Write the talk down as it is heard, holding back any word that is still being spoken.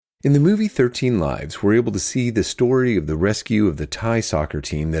In the movie 13 Lives, we're able to see the story of the rescue of the Thai soccer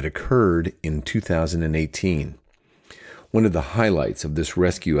team that occurred in 2018. One of the highlights of this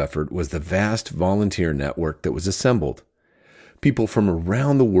rescue effort was the vast volunteer network that was assembled. People from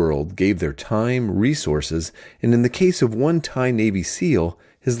around the world gave their time, resources, and in the case of one Thai Navy SEAL,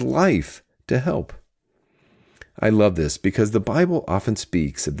 his life to help. I love this because the Bible often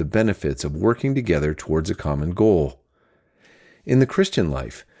speaks of the benefits of working together towards a common goal. In the Christian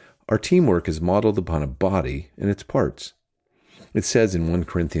life, our teamwork is modeled upon a body and its parts. It says in 1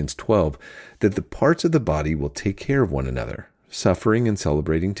 Corinthians 12 that the parts of the body will take care of one another, suffering and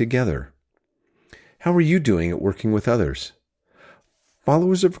celebrating together. How are you doing at working with others?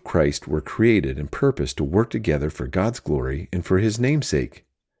 Followers of Christ were created and purposed to work together for God's glory and for His name's sake.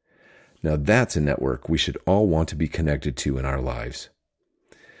 Now that's a network we should all want to be connected to in our lives.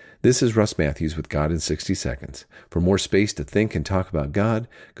 This is Russ Matthews with God in 60 Seconds. For more space to think and talk about God,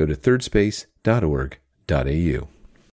 go to thirdspace.org.au.